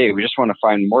end of the day, we just want to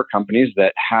find more companies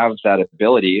that have that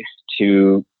ability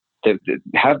to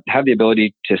have the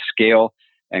ability to scale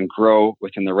and grow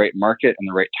within the right market and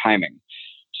the right timing.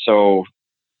 So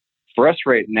for us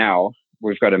right now,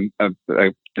 we've got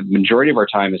the majority of our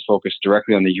time is focused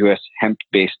directly on the U.S.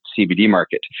 hemp-based CBD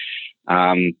market.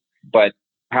 But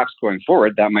perhaps going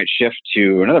forward, that might shift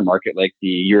to another market like the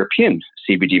European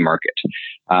CBD market,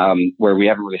 where we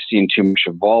haven't really seen too much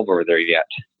evolve over there yet.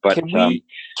 But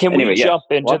can we jump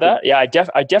into that? Yeah, I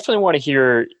definitely want to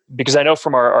hear, because I know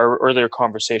from our earlier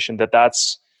conversation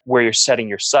that's where you're setting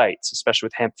your sights, especially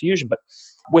with Hemp Fusion. But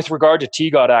with regard to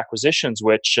TGOD Acquisitions,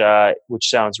 which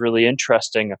sounds really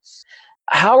interesting,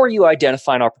 how are you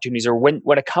identifying opportunities, or when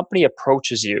a company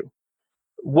approaches you,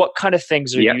 what kind of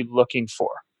things are you looking for?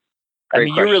 Great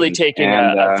you're really question. taking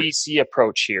a VC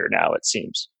approach here now, it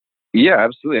seems. Yeah,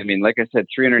 absolutely. I mean, like I said,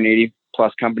 380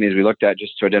 plus companies we looked at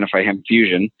just to identify Hemp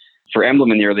Fusion. For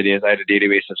Emblem in the early days, I had a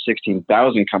database of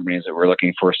 16,000 companies that we're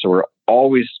looking for. So we're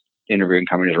always interviewing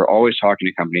companies. We're always talking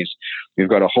to companies. We've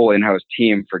got a whole in-house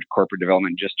team for corporate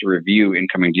development just to review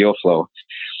incoming deal flow.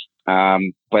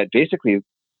 But basically,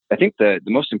 I think the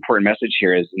most important message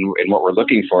here is, and what we're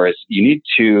looking for is you need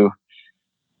to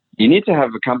have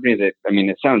a company that, I mean,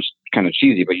 it sounds kind of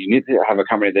cheesy, but you need to have a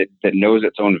company that knows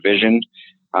its own vision.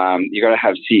 You got to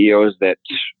have CEOs that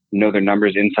know their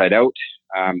numbers inside out.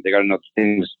 They got to know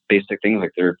basic things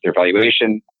like their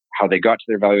valuation, how they got to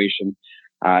their valuation,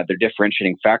 their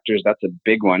differentiating factors. That's a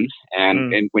big one.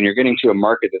 And when you're getting to a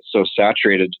market that's so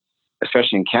saturated,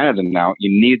 especially in Canada now, you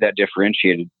need that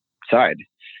differentiated side.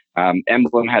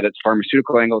 Emblem had its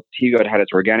pharmaceutical angle. TGOD had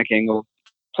its organic angle.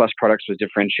 Plus Products was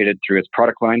differentiated through its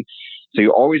product line. So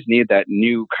you always need that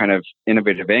new kind of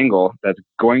innovative angle that's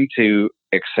going to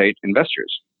excite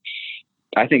investors.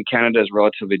 I think Canada is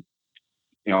relatively,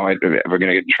 we're going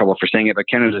to get in trouble for saying it, but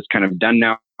Canada is kind of done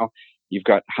now. You've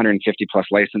got 150 plus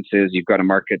licenses. You've got a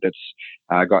market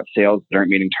that's got sales that aren't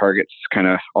meeting targets kind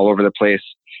of all over the place.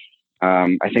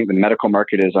 I think the medical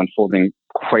market is unfolding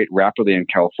quite rapidly in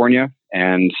California.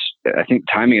 And I think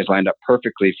timing is lined up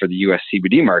perfectly for the US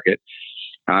CBD market.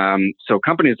 So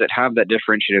companies that have that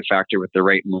differentiated factor with the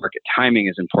right market timing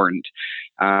is important.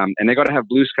 And they got to have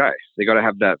blue sky. They got to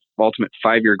have that ultimate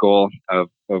 5-year goal of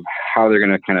how they're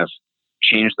going to kind of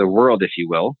change the world, if you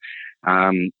will,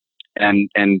 and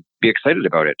be excited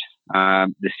about it.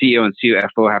 The CEO and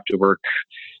CFO have to work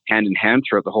hand in hand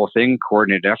throughout the whole thing,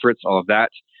 coordinated efforts, all of that.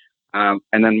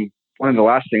 And then one of the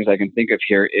last things I can think of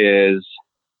here is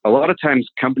a lot of times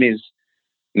companies,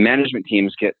 management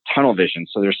teams get tunnel vision.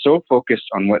 So they're so focused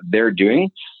on what they're doing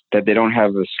that they don't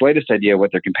have the slightest idea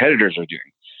what their competitors are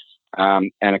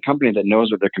doing. And a company that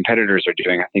knows what their competitors are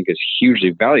doing, I think, is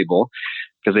hugely valuable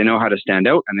because they know how to stand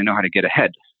out and they know how to get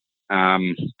ahead.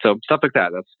 So stuff like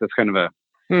that. That's kind of a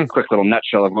quick little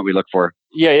nutshell of what we look for.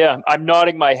 Yeah. I'm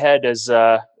nodding my head as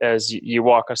you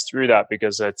walk us through that,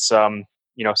 because it's from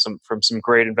some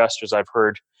great investors I've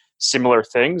heard similar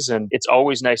things, and it's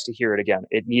always nice to hear it again.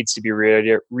 It needs to be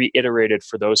reiterated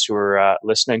for those who are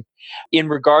listening. In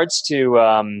regards to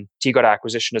TGOD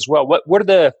Acquisition as well,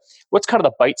 what's kind of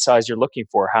the bite size you're looking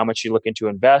for? How much you're looking to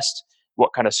invest?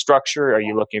 What kind of structure are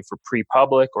you looking for?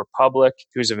 Pre-public or public?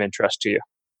 Who's of interest to you?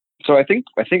 So I think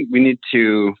we need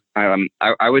to.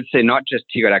 I would say not just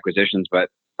TGOD Acquisitions, but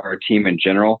our team in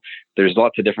general. There's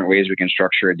lots of different ways we can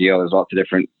structure a deal. There's lots of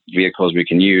different vehicles we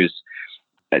can use.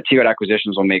 TGOD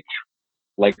Acquisitions will make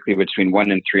likely between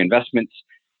 1 and 3 investments.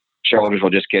 Shareholders will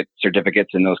just get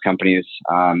certificates in those companies,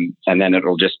 and then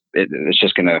it's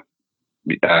just going to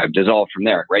dissolve from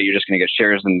there, right? You're just going to get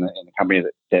shares in the company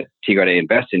that TGOD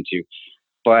invests into.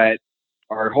 But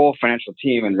our whole financial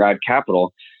team and Rad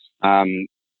Capital,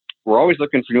 we're always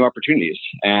looking for new opportunities,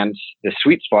 and the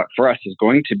sweet spot for us is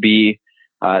going to be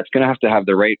it's going to have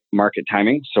the right market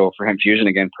timing. So for Hemp Fusion,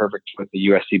 again, perfect with the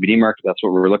US CBD market. That's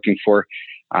what we're looking for.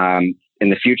 In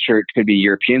the future, it could be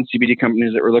European CBD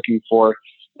companies that we're looking for.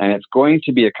 And it's going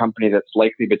to be a company that's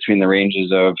likely between the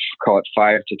ranges of, call it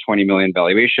 5 to 20 million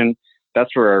valuation.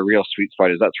 That's where our real sweet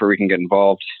spot is. That's where we can get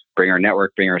involved, bring our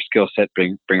network, bring our skill set,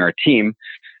 bring our team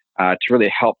to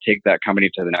really help take that company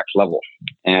to the next level.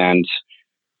 And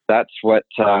that's what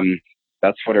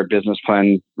our business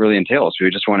plan really entails. We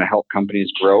just want to help companies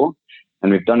grow.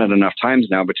 And we've done it enough times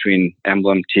now between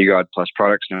Emblem, TGOD, Plus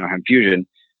Products, now Hemp Fusion.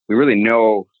 We really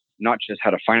know not just how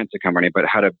to finance a company, but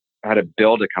how to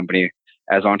build a company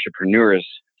as entrepreneurs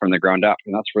from the ground up.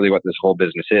 And that's really what this whole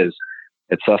business is.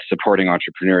 It's us supporting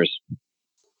entrepreneurs.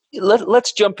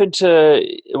 Let's jump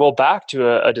back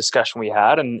to a discussion we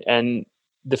had and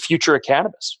the future of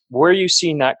cannabis. Where are you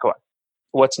seeing that going?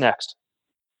 What's next?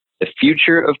 The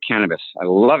future of cannabis. I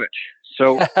love it.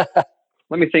 So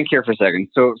let me think here for a second.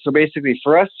 So basically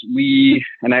for us,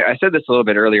 I said this a little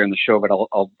bit earlier in the show, but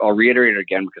I'll reiterate it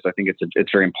again because I think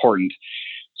it's very important.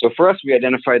 So for us, we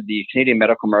identified the Canadian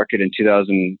medical market in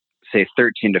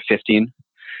 2013 to 15.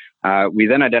 We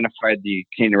then identified the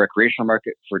Canadian recreational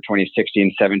market for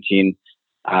 2016, 17.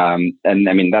 And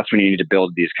I mean, that's when you need to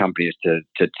build these companies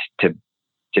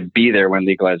to be there when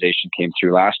legalization came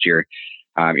through last year.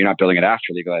 You're not building it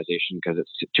after legalization because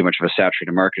it's too much of a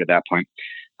saturated market at that point.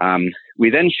 We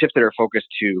then shifted our focus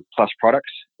to Plus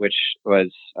Products, which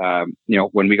was,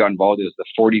 when we got involved, it was the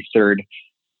 43rd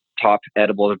top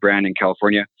edibles brand in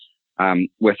California.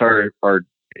 With our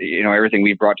everything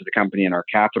we brought to the company and our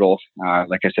capital,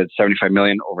 like I said, $75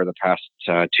 million over the past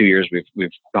 2 years, we've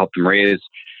helped them raise.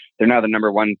 They're now the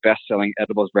number one best-selling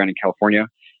edibles brand in California.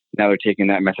 Now they're taking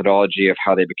that methodology of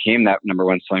how they became that number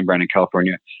one selling brand in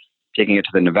California, taking it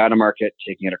to the Nevada market,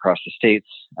 taking it across the states,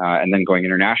 and then going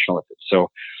international with it. So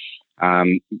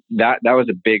that was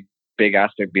a big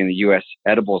aspect being the U.S.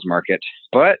 edibles market.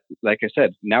 But like I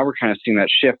said, now we're kind of seeing that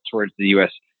shift towards the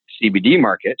U.S. CBD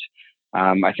market.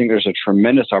 I think there's a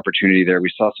tremendous opportunity there.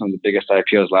 We saw some of the biggest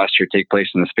IPOs last year take place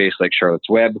in the space, like Charlotte's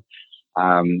Web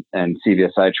and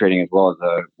CVSI Trading, as well as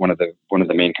one of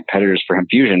the main competitors for Hemp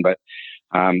Fusion. But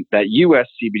that U.S.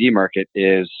 CBD market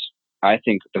is, I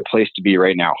think, the place to be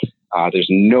right now. There's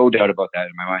no doubt about that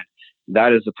in my mind.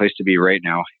 That is the place to be right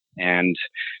now, and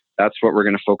that's what we're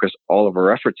going to focus all of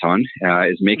our efforts on,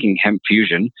 is making Hemp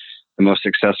Fusion the most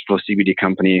successful CBD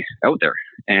company out there.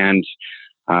 And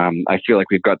I feel like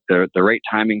we've got the right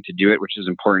timing to do it, which is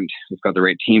important. We've got the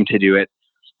right team to do it.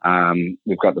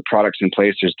 We've got the products in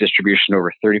place. There's distribution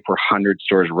over 3,400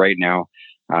 stores right now.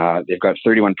 They've got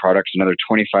 31 products, another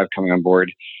 25 coming on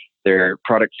board. Their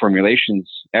product formulations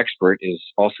expert is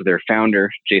also their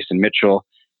founder, Jason Mitchell.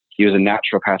 He was a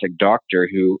naturopathic doctor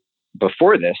who,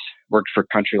 before this, worked for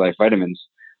Country Life Vitamins,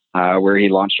 where he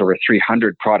launched over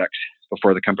 300 products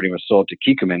before the company was sold to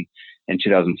Kikkoman in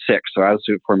 2006. So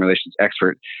absolute formulations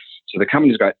expert. So the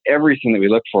company's got everything that we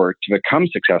look for to become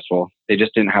successful. They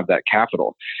just didn't have that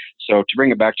capital. So to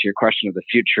bring it back to your question of the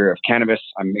future of cannabis,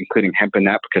 I'm including hemp in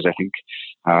that because I think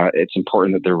it's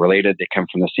important that they're related. They come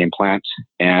from the same plant.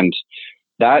 And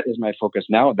that is my focus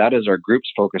now. That is our group's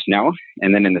focus now.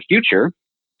 And then in the future,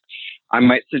 I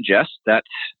might suggest that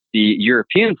the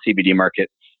European CBD market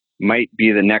might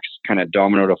be the next kind of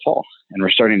domino to fall. And we're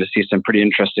starting to see some pretty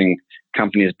interesting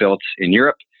companies built in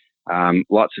Europe.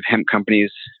 Lots of hemp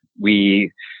companies.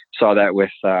 We saw that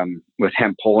with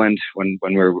Hemp Poland when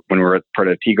we were part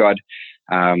of TGOD.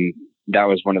 That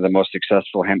was one of the most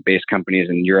successful hemp-based companies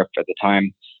in Europe at the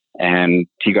time, and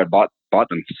TGOD bought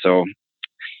them. So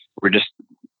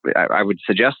I would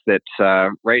suggest that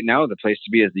right now the place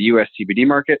to be is the U.S. CBD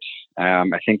market.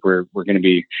 I think we're going to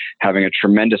be having a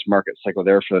tremendous market cycle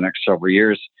there for the next several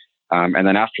years. And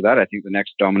then after that, I think the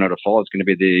next domino to fall is going to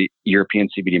be the European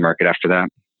CBD market after that.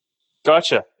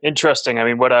 Gotcha. Interesting. I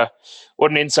mean, what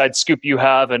an inside scoop you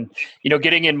have, and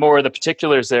getting in more of the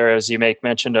particulars there, as you make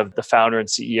mention of the founder and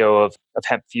CEO of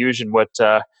Hemp Fusion.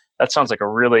 That sounds like a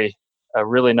really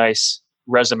nice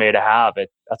resume to have.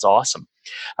 That's awesome.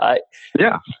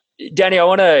 Yeah, Danny, I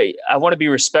want to be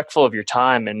respectful of your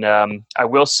time, and I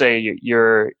will say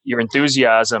your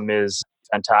enthusiasm is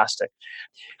fantastic.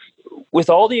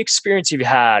 With all the experience you've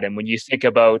had, and when you think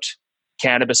about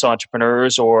cannabis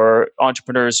entrepreneurs or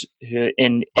entrepreneurs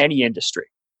in any industry,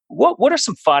 what are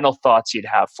some final thoughts you'd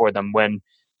have for them when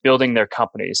building their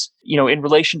companies, in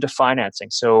relation to financing?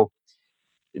 So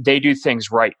they do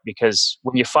things right, because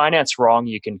when you finance wrong,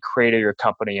 you can crater your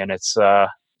company, and it's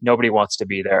nobody wants to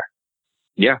be there.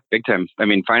 Yeah, big time. I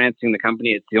mean, financing the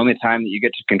company, it's the only time that you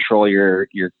get to control your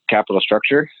capital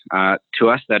structure. To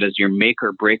us, that is your make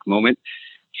or break moment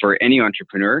for any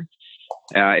entrepreneur.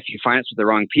 If you finance with the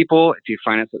wrong people, if you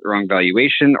finance at the wrong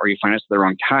valuation, or you finance at the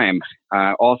wrong time,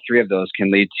 all three of those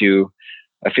can lead to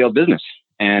a failed business.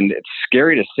 And it's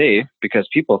scary to say because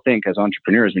people think as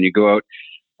entrepreneurs, when you go out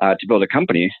to build a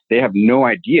company, they have no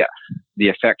idea the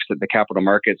effects that the capital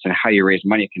markets and how you raise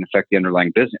money can affect the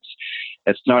underlying business.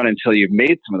 It's not until you've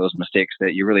made some of those mistakes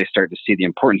that you really start to see the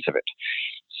importance of it.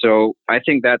 So I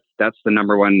think that's the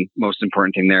number one most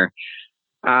important thing there.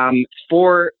 I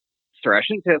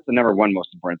shouldn't say that's the number one most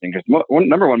important thing, because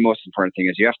number one most important thing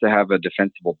is you have to have a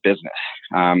defensible business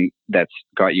that's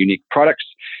got unique products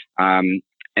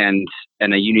and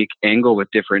a unique angle with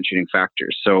differentiating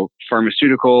factors. So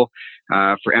pharmaceutical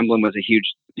for Emblem was a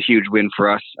huge win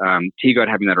for us. TGOD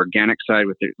having that organic side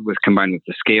with combined with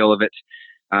the scale of it.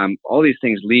 All these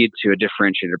things lead to a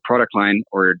differentiated product line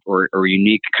or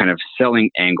unique kind of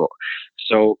selling angle.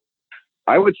 So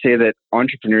I would say that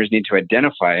entrepreneurs need to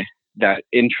identify that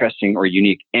interesting or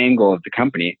unique angle of the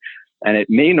company, and it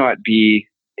may not be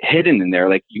hidden in there.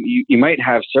 Like you might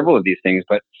have several of these things,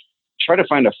 but try to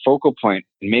find a focal point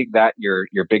and make that your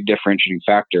big differentiating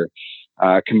factor.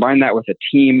 Combine that with a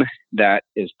team that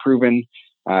is proven,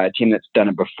 a team that's done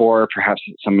it before, perhaps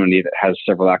somebody that has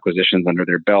several acquisitions under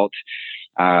their belt,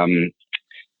 and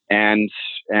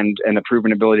a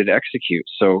proven ability to execute.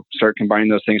 So start combining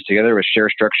those things together with share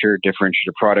structure,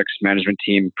 differentiated products, management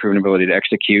team, proven ability to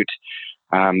execute.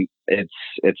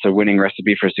 It's a winning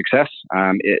recipe for success.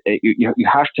 You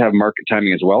have to have market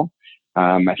timing as well.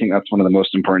 I think that's one of the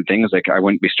most important things. Like I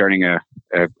wouldn't be starting a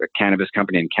cannabis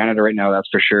company in Canada right now, that's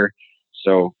for sure.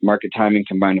 So market timing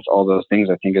combined with all those things,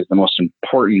 I think is the most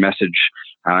important message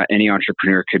any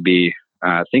entrepreneur could be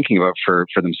thinking about for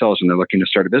themselves when they're looking to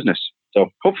start a business. So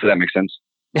hopefully that makes sense.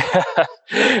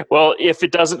 Well, if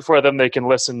it doesn't for them, they can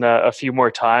listen a few more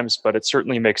times, but it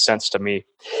certainly makes sense to me.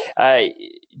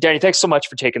 Danny, thanks so much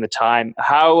for taking the time.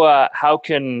 How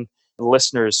can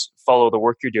listeners follow the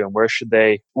work you're doing? Where should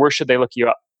they look you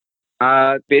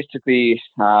up? Basically,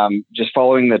 just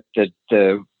following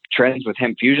the trends with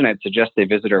Hemp Fusion, I'd suggest they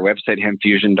visit our website,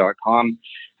 hempfusion.com.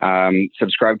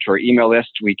 Subscribe to our email list.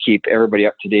 We keep everybody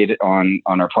up to date on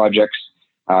our projects.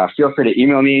 Feel free to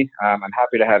email me. I'm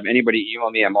happy to have anybody email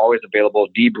me. I'm always available.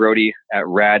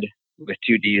 dbrody@rad with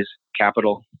 2Ds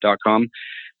capital.com.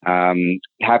 I'm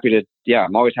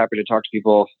always happy to talk to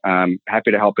people.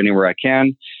 Happy to help anywhere I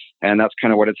can. And that's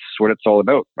kind of what it's all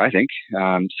about, I think.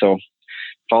 So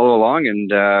follow along, and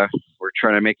we're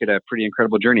trying to make it a pretty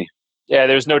incredible journey. Yeah,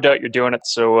 there's no doubt you're doing it.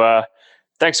 So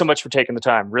thanks so much for taking the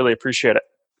time. Really appreciate it.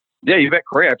 Yeah, you bet,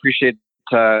 Corey. I appreciate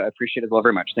it well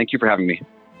very much. Thank you for having me.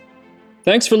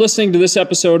 Thanks for listening to this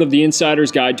episode of The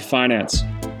Insider's Guide to Finance.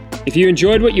 If you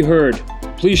enjoyed what you heard,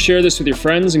 please share this with your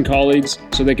friends and colleagues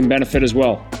so they can benefit as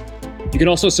well. You can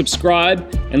also subscribe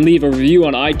and leave a review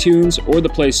on iTunes or the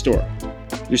Play Store.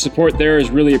 Your support there is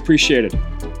really appreciated.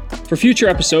 For future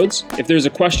episodes, if there's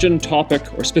a question, topic,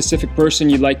 or specific person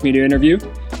you'd like me to interview,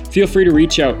 feel free to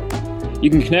reach out. You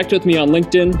can connect with me on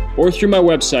LinkedIn or through my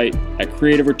website at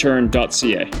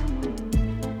creativereturn.ca.